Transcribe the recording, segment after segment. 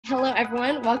Hello,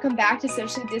 everyone. Welcome back to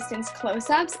Socially Distanced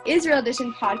Close-Ups, Israel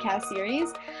Edition podcast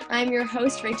series. I'm your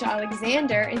host, Rachel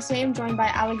Alexander, and today I'm joined by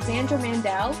Alexandra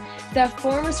Mandel, the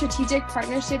former Strategic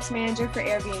Partnerships Manager for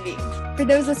Airbnb. For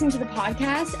those listening to the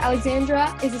podcast,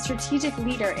 Alexandra is a strategic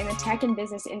leader in the tech and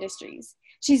business industries.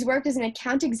 She's worked as an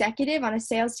account executive on a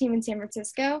sales team in San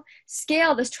Francisco,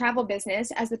 scaled this travel business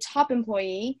as the top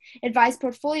employee, advised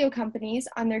portfolio companies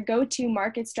on their go-to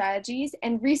market strategies,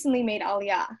 and recently made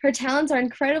Aliyah. Her talents are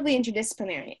incredibly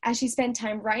interdisciplinary, as she spent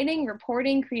time writing,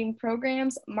 reporting, creating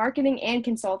programs, marketing, and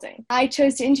consulting. I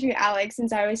chose to interview Alex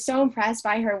since I was so impressed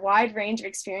by her wide range of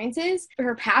experiences,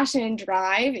 her passion and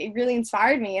drive. It really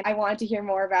inspired me, and I wanted to hear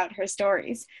more about her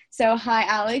stories. So hi,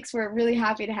 Alex. We're really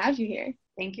happy to have you here.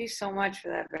 Thank you so much for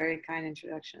that very kind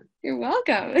introduction. You're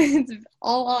welcome. It's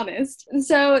all honest.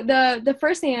 So the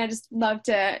first thing I just love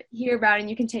to hear about, and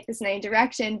you can take this in any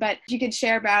direction, but you could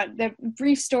share about the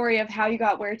brief story of how you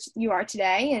got where you are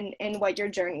today and what your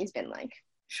journey's been like.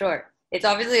 Sure. It's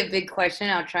obviously a big question.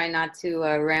 I'll try not to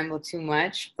ramble too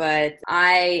much, but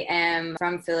I am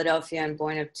from Philadelphia and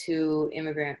born of two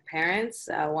immigrant parents,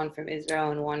 one from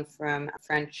Israel and one from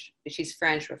French. She's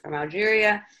French, we're from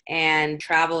Algeria, and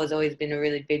travel has always been a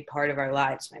really big part of our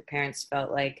lives. My parents felt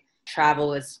like travel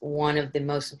was one of the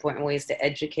most important ways to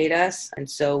educate us, and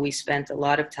so we spent a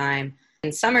lot of time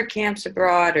in summer camps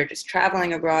abroad or just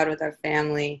traveling abroad with our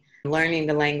family, learning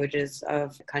the languages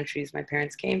of the countries my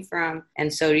parents came from.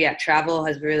 And so, travel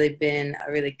has really been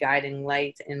a really guiding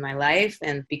light in my life.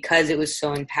 And because it was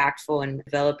so impactful in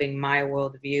developing my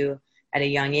worldview at a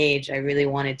young age, I really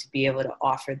wanted to be able to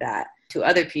offer that to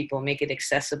other people, make it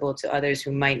accessible to others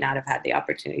who might not have had the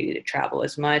opportunity to travel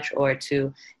as much or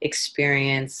to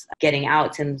experience getting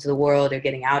out into the world or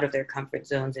getting out of their comfort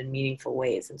zones in meaningful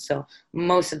ways. And so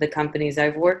most of the companies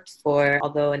I've worked for,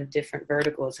 although in different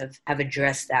verticals, have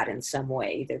addressed that in some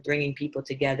way, either bringing people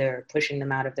together or pushing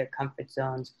them out of their comfort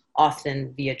zones,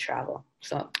 often via travel.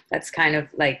 So that's kind of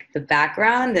like the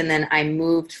background. And then I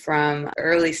moved from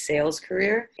early sales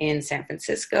career in San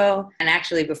Francisco. And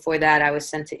actually before that, I was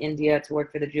sent to India to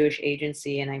work for the Jewish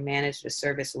Agency, and I managed a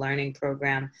service learning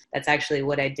program. That's actually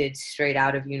what I did straight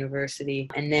out of university.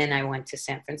 And then I went to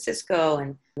San Francisco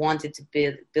and wanted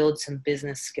to build some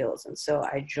business skills. And so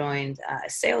I joined a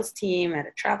sales team at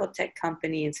a travel tech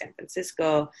company in San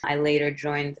Francisco. I later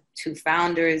joined two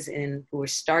founders who were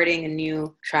starting a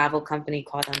new travel company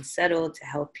called Unsettled to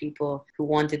help people who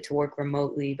wanted to work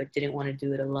remotely but didn't want to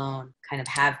do it alone kind of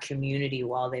have community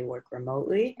while they work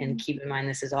remotely. And keep in mind,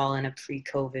 this is all in a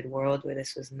pre-COVID world where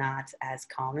this was not as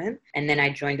common. And then I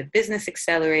joined a business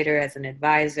accelerator as an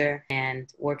advisor and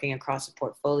working across a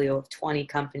portfolio of 20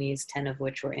 companies, 10 of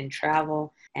which were in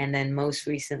travel. And then most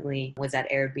recently was at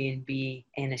Airbnb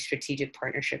in a strategic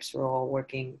partnerships role,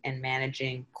 working and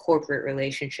managing corporate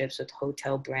relationships with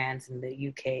hotel brands in the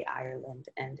UK, Ireland,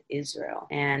 and Israel.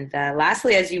 And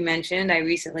lastly, as you mentioned, I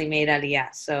recently made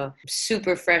Aliyah. So I'm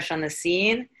super fresh on the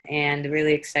scene and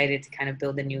really excited to kind of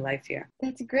build a new life here.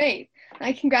 That's great.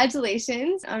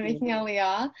 Congratulations on making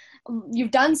Aliyah.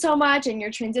 You've done so much and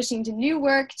you're transitioning to new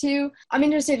work too. I'm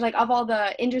interested of all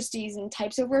the industries and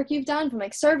types of work you've done, from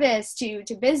like service to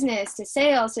business to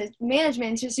sales to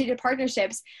management to strategic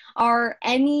partnerships. Are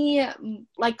any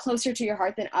closer to your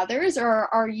heart than others,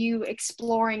 or are you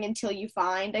exploring until you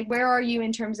find, where are you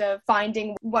in terms of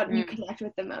finding what you connect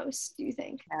with the most, do you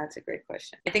think? Yeah, that's a great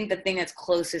question. I think the thing that's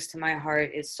closest to my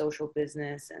heart is social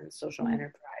business and social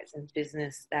enterprise and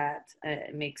business that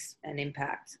makes an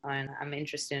impact on. I'm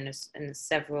interested in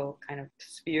several kind of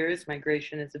spheres.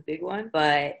 Migration is a big one,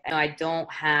 but I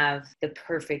don't have the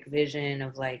perfect vision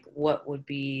of what would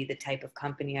be the type of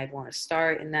company I'd want to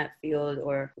start in that field,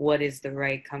 or what is the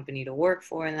right company to work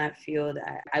for in that field.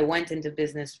 I went into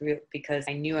business because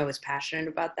I knew I was passionate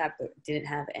about that, but didn't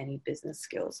have any business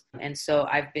skills. And so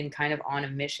I've been kind of on a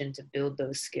mission to build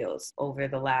those skills over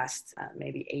the last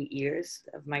maybe 8 years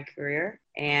of my career.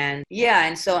 And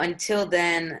so until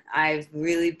then, I've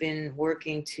really been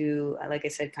working to, like I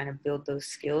said, kind of build those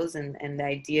skills. And the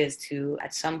idea is to,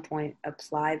 at some point,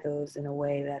 apply those in a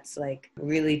way that's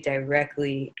really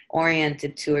directly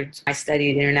oriented towards. I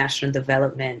studied international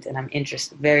development, and I'm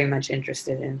very much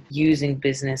interested in using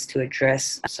business to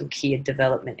address some key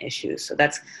development issues. So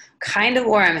that's kind of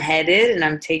where I'm headed, and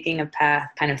I'm taking a path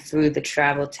kind of through the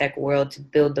travel tech world to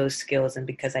build those skills. And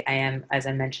because I am, as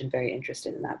I mentioned, very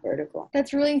interested in that vertical.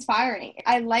 That's really inspiring.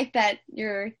 I like that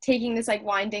you're taking this like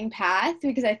winding path,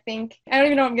 because I think I don't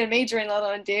even know what I'm going to major in, let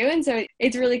alone do. And so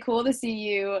it's really cool to see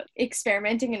you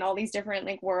experimenting in all these different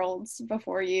like worlds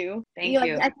before you. Thank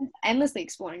you. Like, endlessly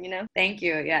exploring, Thank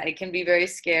you. Yeah, it can be very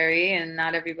scary and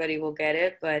not everybody will get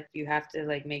it, but you have to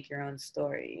like make your own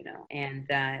story, and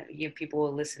people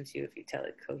will listen to you if you tell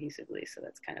it cohesively. So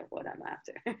that's kind of what I'm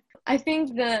after. I think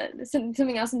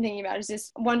something else I'm thinking about is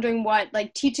just wondering what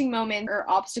like teaching moments or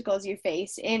obstacles you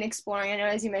face in exploring. I know,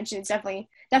 as you mentioned, it's definitely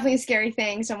a scary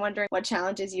thing. So I'm wondering what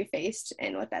challenges you faced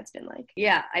and what that's been like.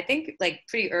 Yeah, I think like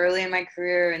pretty early in my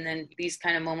career, and then these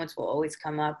kind of moments will always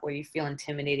come up where you feel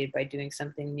intimidated by doing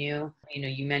something new.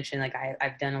 You mentioned like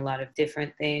I've done a lot of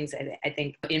different things. I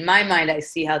think in my mind, I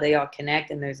see how they all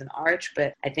connect and there's an arch,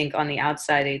 but I think on the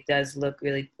outside,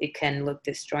 it can look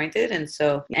disjointed.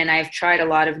 And I've tried a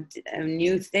lot of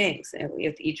new things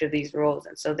with each of these roles.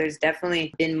 And so there's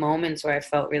definitely been moments where I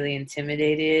felt really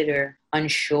intimidated or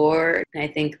unsure. And I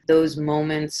think those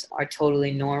moments are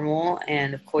totally normal.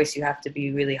 And of course, you have to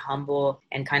be really humble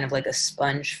and kind of like a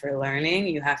sponge for learning.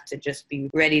 You have to just be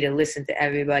ready to listen to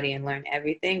everybody and learn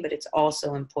everything. But it's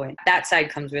also important. That side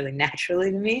comes really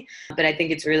naturally to me. But I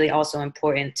think it's really also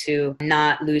important to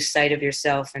not lose sight of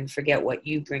yourself and forget what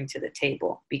you bring to the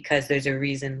table, because there's a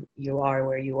reason you are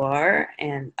where you are.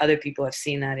 And other people have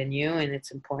seen that in you. And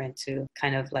it's important to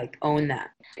kind of like own that.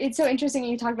 It's so interesting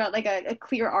you talk about like a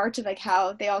clear arch of like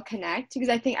how they all connect, because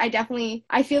I think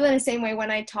I feel in the same way when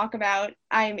I talk about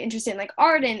I'm interested in like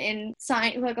art and in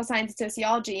science, political science and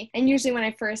sociology. And usually when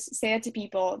I first say that to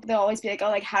people, they'll always be like, oh,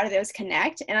 like how do those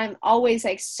connect? And I'm always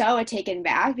like so taken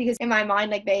back, because in my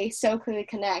mind, like they so clearly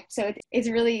connect. So it's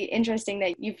really interesting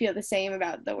that you feel the same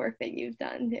about the work that you've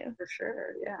done too. For sure.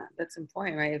 Yeah, that's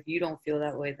important, right? If you don't feel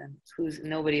that way, then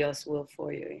nobody else will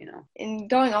for you, And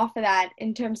going off of that,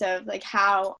 in terms of like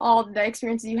how all the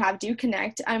experiences you have do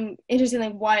connect, I'm interested in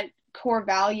like what core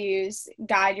values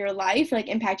guide your life, like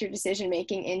impact your decision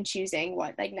making in choosing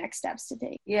what like next steps to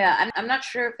take. Yeah, I'm not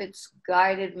sure if it's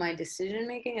guided my decision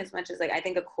making as much as like I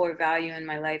think a core value in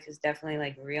my life is definitely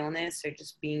like realness or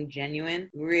just being genuine.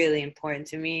 Really important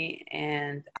to me,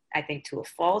 and I think to a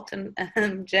fault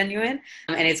I'm genuine.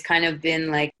 And it's kind of been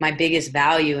like my biggest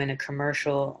value in a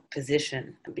commercial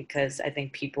position, because I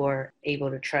think people are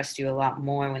able to trust you a lot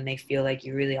more when they feel like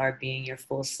you really are being your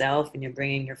full self and you're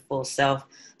bringing your full self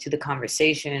to the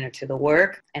conversation or to the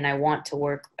work. And I want to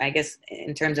work, I guess,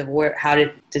 in terms of how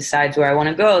to decide where I want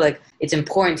to go. Like it's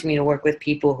important to me to work with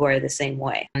people who are the same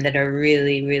way and that are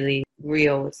really, really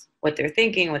real with what they're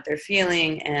thinking, what they're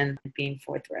feeling, and being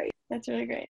forthright. That's really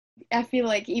great. I feel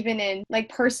like even in like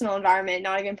personal environment,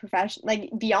 not even professional,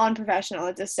 like beyond professional,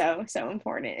 it's just so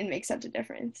important and makes such a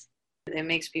difference. It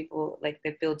makes people like,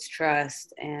 it builds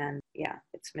trust, and yeah,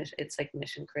 it's like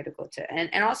mission critical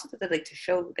and also to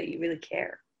show that you really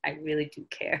care. I really do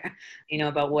care,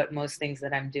 about what most things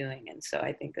that I'm doing. And so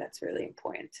I think that's really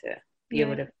important to be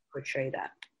able to portray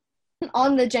that.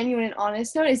 On the genuine and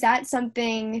honest note, is that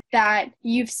something that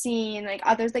you've seen like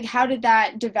others, like how did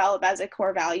that develop as a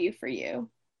core value for you?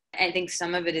 I think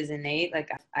some of it is innate.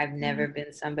 Like I've never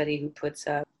been somebody who puts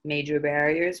up major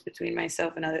barriers between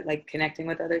myself and connecting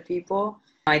with other people.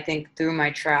 I think through my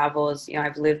travels,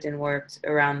 I've lived and worked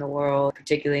around the world,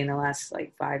 particularly in the last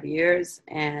 5 years,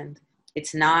 and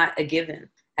it's not a given.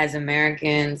 As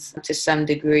Americans, to some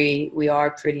degree, we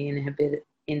are pretty inhibited.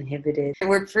 And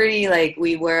we're pretty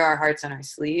we wear our hearts on our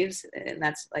sleeves, and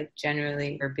that's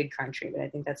generally, we're a big country, but I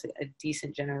think that's a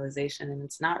decent generalization, and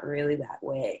it's not really that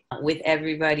way with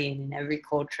everybody and in every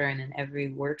culture and in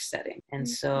every work setting. And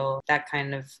so that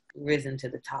kind of risen to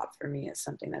the top for me as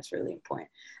something that's really important.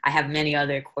 I have many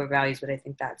other core values, but I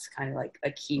think that's kind of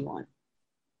a key one.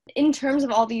 In terms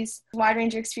of all these wide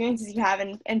range of experiences you have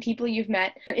and people you've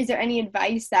met, is there any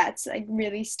advice that's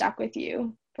really stuck with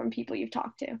you from people you've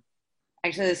talked to?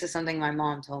 Actually, this is something my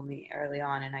mom told me early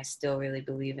on, and I still really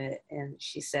believe it. And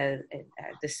she said,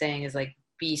 the saying is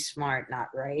be smart, not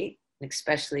right.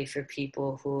 Especially for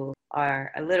people who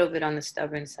are a little bit on the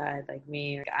stubborn side like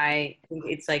me. I think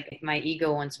it's my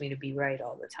ego wants me to be right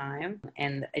all the time.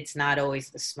 And it's not always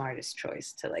the smartest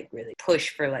choice to really push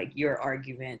for your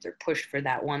argument or push for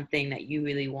that one thing that you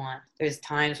really want. There's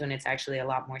times when it's actually a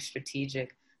lot more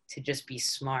strategic to just be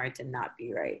smart and not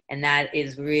be right. And that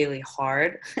is really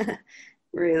hard.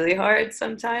 Really hard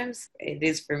sometimes. It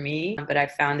is for me, but I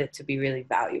found it to be really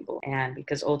valuable. And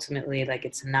because ultimately,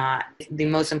 it's not, the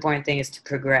most important thing is to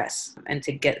progress and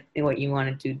to get what you want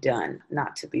to do done,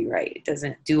 not to be right. It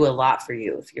doesn't do a lot for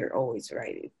you if you're always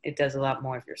right. It does a lot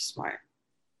more if you're smart.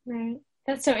 Right.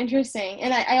 That's so interesting.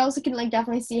 And I also can like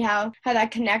definitely see how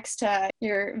that connects to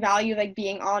your value, like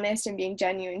being honest and being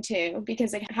genuine too.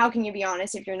 Because like how can you be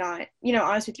honest if you're not,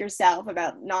 honest with yourself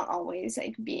about not always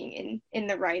like being in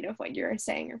the right of what you're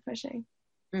saying or pushing.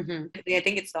 Mm-hmm. I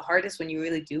think it's the hardest when you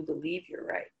really do believe you're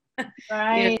right.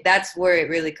 Right. That's where it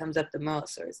really comes up the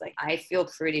most. Or it's like, I feel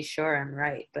pretty sure I'm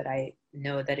right, but I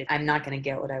know that I'm not going to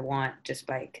get what I want just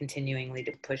by continually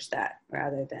to push that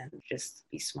rather than just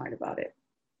be smart about it.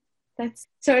 That's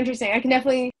so interesting. I can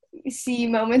definitely see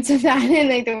moments of that in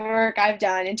like the work I've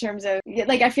done in terms of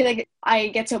like, I feel like I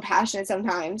get so passionate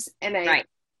sometimes and Right.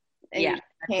 Yeah,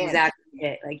 that's exactly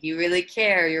it. Like you really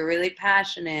care, you're really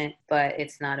passionate, but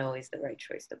it's not always the right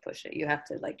choice to push it. You have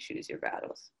to like choose your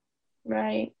battles.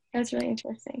 Right. That's really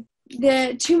interesting.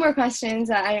 The two more questions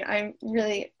that I'm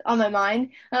really on my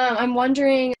mind. I'm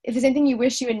wondering if there's anything you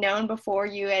wish you had known before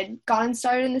you had gotten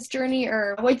started in this journey,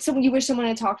 or what's something you wish someone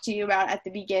had talked to you about at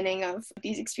the beginning of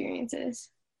these experiences?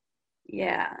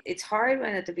 Yeah, it's hard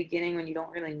when at the beginning when you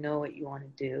don't really know what you want to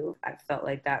do. I felt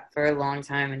like that for a long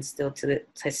time and still to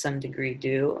some degree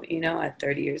do, at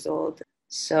 30 years old.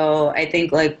 So I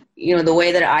think like, the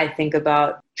way that I think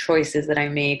about choices that I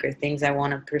make or things I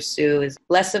want to pursue is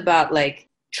less about like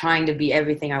trying to be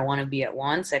everything I want to be at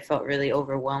once. I felt really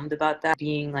overwhelmed about that,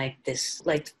 being like this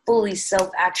like fully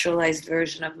self-actualized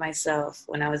version of myself.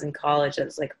 When I was in college, I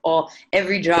was like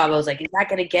every job I was like, is that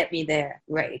going to get me there?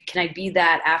 Right. Can I be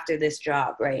that after this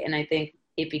job? Right. And I think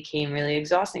it became really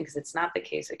exhausting because it's not the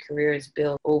case. A career is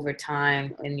built over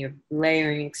time and you're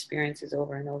layering experiences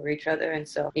over and over each other. And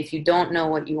so if you don't know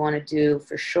what you want to do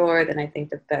for sure, then I think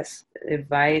the best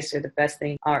advice or the best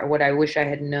thing or what I wish I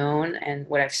had known and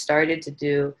what I've started to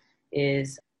do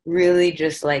is really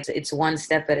just like it's one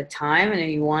step at a time,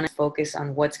 and you want to focus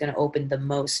on what's going to open the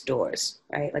most doors,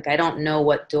 right? Like I don't know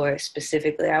what door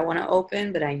specifically I want to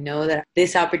open, but I know that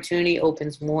this opportunity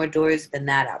opens more doors than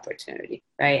that opportunity,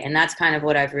 right? And that's kind of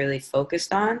what I've really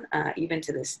focused on, even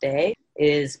to this day,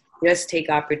 is just take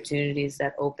opportunities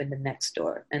that open the next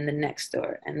door and the next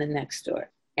door and the next door.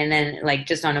 And then like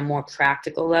just on a more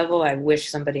practical level, I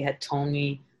wish somebody had told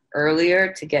me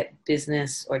earlier to get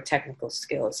business or technical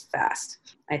skills fast.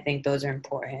 I think those are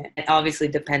important. And obviously,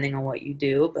 depending on what you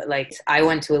do, but like I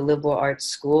went to a liberal arts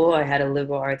school. I had a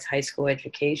liberal arts high school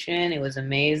education. It was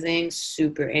amazing,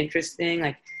 super interesting.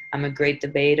 Like I'm a great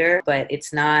debater, but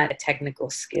it's not a technical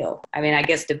skill. I mean, I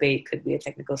guess debate could be a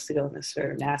technical skill in a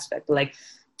certain aspect, but like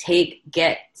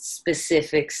get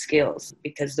specific skills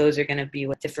because those are going to be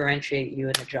what differentiate you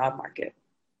in the job market.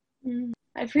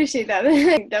 I appreciate that.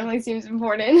 It definitely seems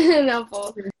important and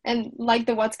helpful. And like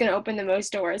what's going to open the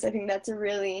most doors, I think that's a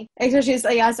really,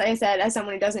 especially as I said, as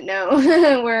someone who doesn't know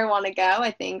where I want to go,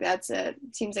 I think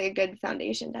seems like a good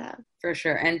foundation to have. For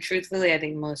sure. And truthfully, I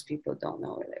think most people don't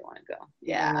know where they want to go.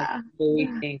 Yeah. They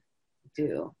think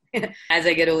do. As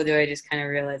I get older, I just kind of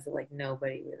realize that like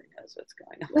nobody really knows what's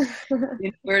going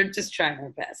on. We're just trying our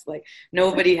best. Like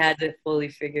nobody has it fully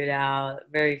figured out.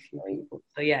 Very few people.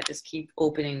 So yeah, just keep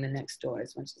opening the next door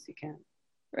as much as you can.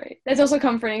 Right. That's also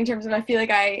comforting in terms of I feel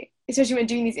like especially when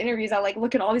doing these interviews, I like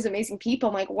look at all these amazing people.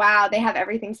 I'm like, wow, they have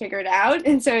everything figured out.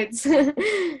 And so it's not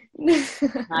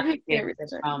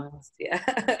the promised.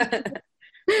 Yeah.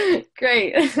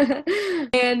 Great.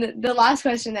 And the last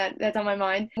question that's on my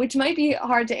mind, which might be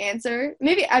hard to answer.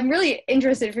 Maybe I'm really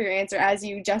interested for your answer as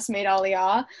you just made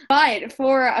Aliyah. But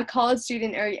for a college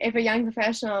student or if a young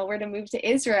professional were to move to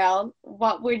Israel,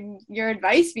 what would your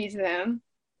advice be to them?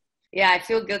 Yeah, I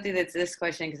feel guilty that's this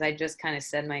question because I just kind of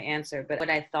said my answer. But what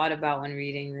I thought about when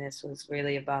reading this was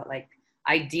really about like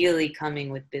ideally coming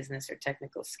with business or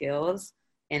technical skills.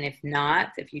 And if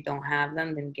you don't have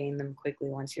them, then gain them quickly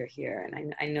once you're here.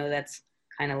 And I know that's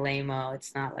kind of lame-o.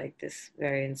 It's not like this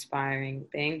very inspiring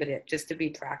thing, but just to be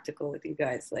practical with you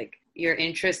guys, like your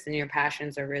interests and your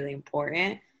passions are really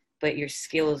important, but your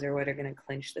skills are what are going to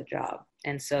clinch the job.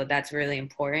 And so that's really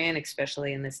important,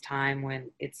 especially in this time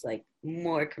when it's like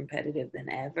more competitive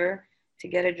than ever to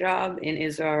get a job in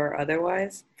Israel or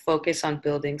otherwise. Focus on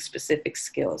building specific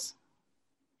skills.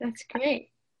 That's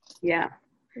great. Yeah.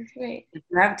 That's great. If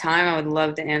you have time, I would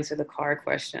love to answer the car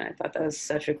question. I thought that was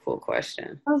such a cool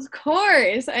question. Of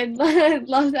course. I'd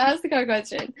love to ask the car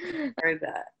question. I heard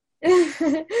that.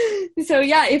 So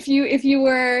yeah, if you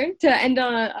were to end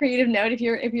on a creative note, if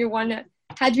you're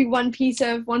had to be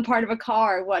one part of a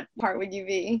car, what part would you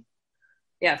be?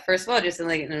 Yeah, first of all, just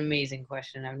like an amazing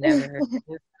question. I've never heard of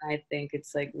this. I think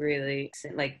it's like really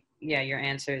like yeah, your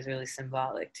answer is really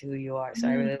symbolic to who you are. So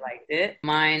I really liked it.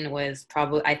 Mine was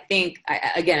probably, I think,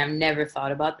 again, I've never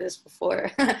thought about this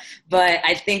before, but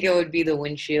I think it would be the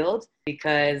windshield,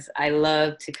 because I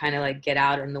love to kind of like get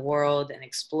out in the world and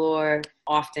explore,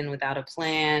 often without a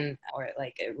plan or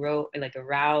like a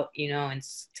route, you know, and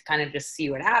to kind of just see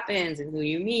what happens and who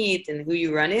you meet and who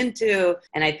you run into.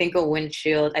 And I think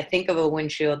I think of a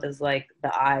windshield as like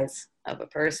the eyes of a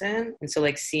person. And so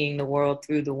like seeing the world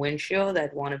through the windshield,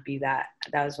 I'd want to be that.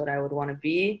 That was what I would want to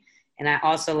be. And I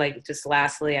also like, just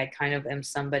lastly, I kind of am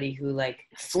somebody who like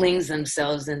flings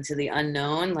themselves into the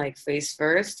unknown, like face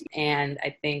first. And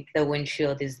I think the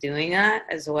windshield is doing that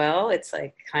as well. It's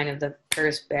like kind of the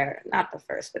first not the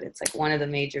first, but it's like one of the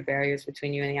major barriers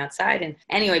between you and the outside. And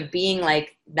anyway, being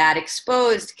like that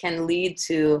exposed can lead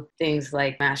to things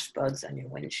like mashed bugs on your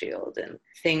windshield and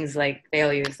things like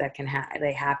failures that can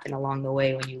they happen along the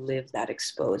way when you live that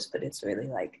exposed. But it's really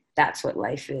like, that's what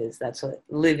life is. That's what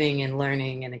living and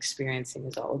learning and experiencing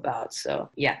is all about. So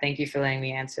yeah, thank you for letting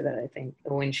me answer that. I think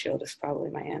the windshield is probably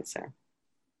my answer.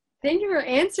 Thank you for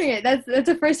answering it. That's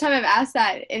the first time I've asked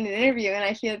that in an interview, and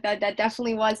I feel that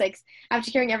definitely was, like,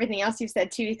 after hearing everything else you've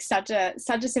said too, such a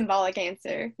symbolic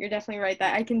answer. You're definitely right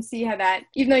that I can see how that,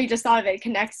 even though you just thought of it,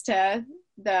 connects to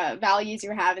the values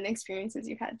you have and the experiences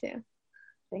you've had too.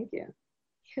 Thank you.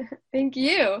 Thank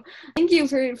you. Thank you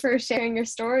for sharing your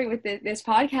story with this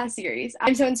podcast series.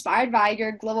 I'm so inspired by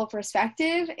your global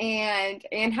perspective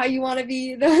and how you want to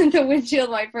be the windshield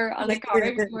wiper on a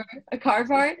car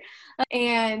part.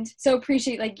 And so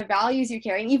appreciate like the values you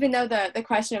carry. And even though the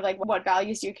question of like what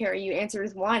values do you carry, you answered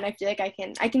with one, I feel like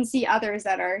I can see others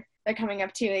that are coming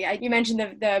up too. Like you mentioned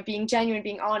the being genuine,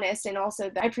 being honest, and also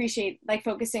I appreciate like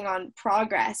focusing on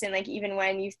progress and like even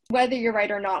whether you're right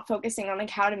or not, focusing on like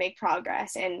how to make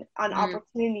progress and on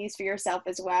opportunities for yourself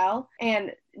as well.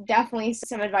 And definitely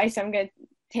some advice I'm going to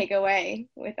take away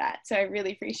with that. So I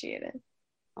really appreciate it.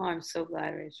 Oh, I'm so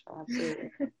glad, Rachel.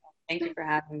 Absolutely. Thank you for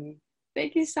having me.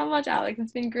 Thank you so much, Alex.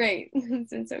 It's been great.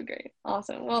 It's been so great.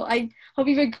 Awesome. Well, I hope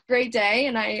you have a great day,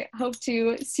 and I hope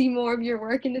to see more of your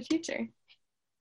work in the future.